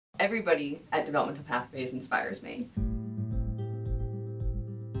Everybody at Developmental Pathways inspires me.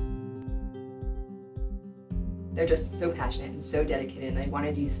 They're just so passionate and so dedicated, and they want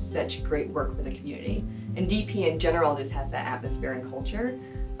to do such great work for the community. And DP in general just has that atmosphere and culture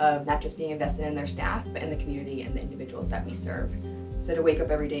of not just being invested in their staff, but in the community and the individuals that we serve. So to wake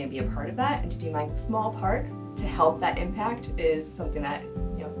up every day and be a part of that, and to do my small part to help that impact is something that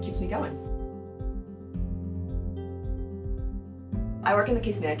keeps me going. I work in the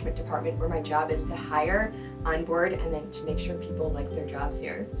case management department, where my job is to hire, onboard, and then to make sure people like their jobs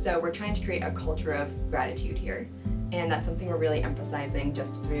here. So we're trying to create a culture of gratitude here. And that's something we're really emphasizing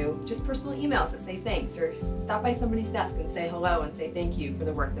just through personal emails that say thanks, or stop by somebody's desk and say hello and say thank you for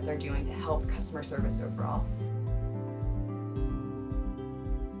the work that they're doing to help customer service overall.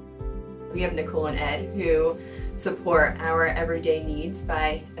 We have Nicole and Ed who support our everyday needs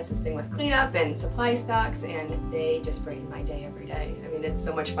by assisting with cleanup and supply stocks, and they just brighten my day every day. I mean, it's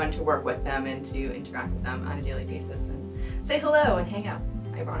so much fun to work with them and to interact with them on a daily basis and say hello and hang out.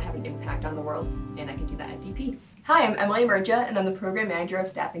 I want to have an impact on the world, and I can do that at DP. Hi, I'm Emily Murgia, and I'm the Program Manager of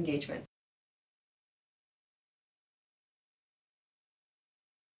Staff Engagement.